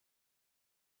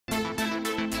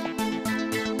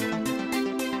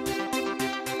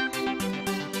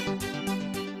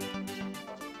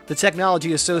The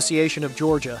Technology Association of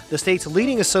Georgia, the state's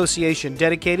leading association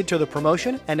dedicated to the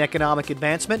promotion and economic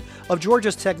advancement of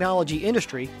Georgia's technology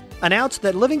industry, announced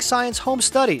that Living Science Home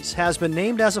Studies has been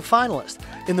named as a finalist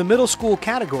in the middle school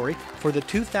category for the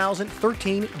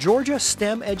 2013 Georgia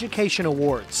STEM Education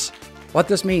Awards. What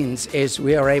this means is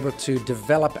we are able to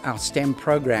develop our STEM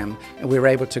program, and we're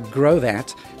able to grow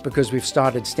that because we've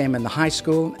started STEM in the high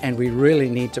school, and we really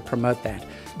need to promote that.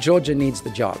 Georgia needs the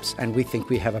jobs, and we think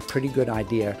we have a pretty good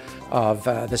idea of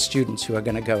the students who are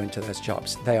going to go into those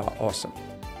jobs. They are awesome.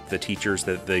 The teachers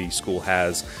that the school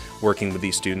has working with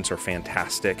these students are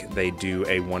fantastic. They do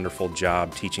a wonderful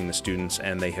job teaching the students,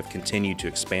 and they have continued to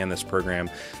expand this program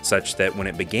such that when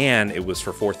it began, it was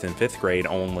for 4th and 5th grade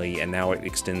only, and now it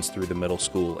extends through the middle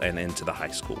school and into the high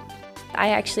school.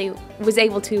 I actually was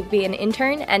able to be an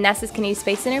intern at NASA's Kennedy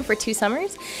Space Center for 2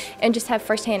 summers and just have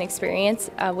firsthand experience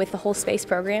with the whole space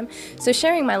program. So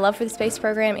sharing my love for the space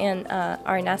program and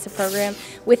our NASA program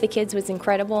with the kids was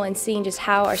incredible, and seeing just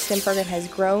how our STEM program has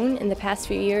grown in the past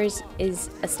few years is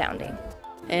astounding.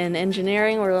 In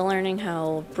engineering, we're learning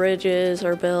how bridges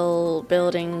are built,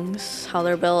 buildings, how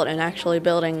they're built, and actually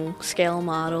building scale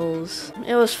models.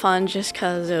 It was fun just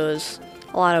because it was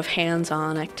a lot of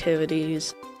hands-on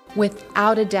activities.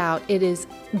 Without a doubt, it is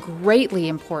greatly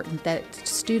important that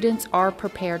students are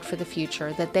prepared for the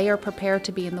future, that they are prepared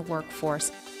to be in the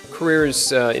workforce.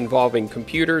 Careers involving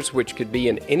computers, which could be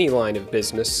in any line of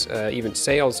business, even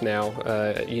sales now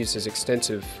uses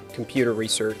extensive computer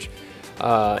research,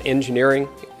 engineering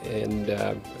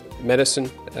and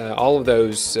medicine, all of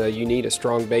those you need a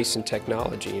strong base in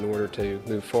technology in order to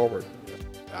move forward.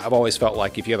 I've always felt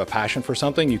like if you have a passion for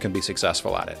something, you can be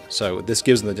successful at it. So this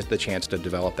gives them the chance to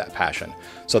develop that passion,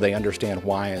 so they understand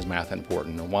why is math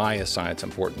important and why is science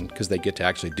important, because they get to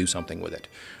actually do something with it,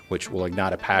 which will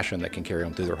ignite a passion that can carry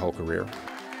them through their whole career.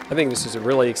 I think this is a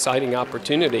really exciting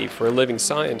opportunity for Living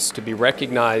Science to be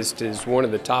recognized as one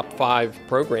of the top 5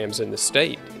 programs in the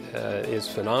state. Is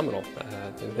phenomenal.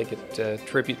 I think it's a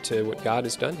tribute to what God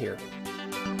has done here.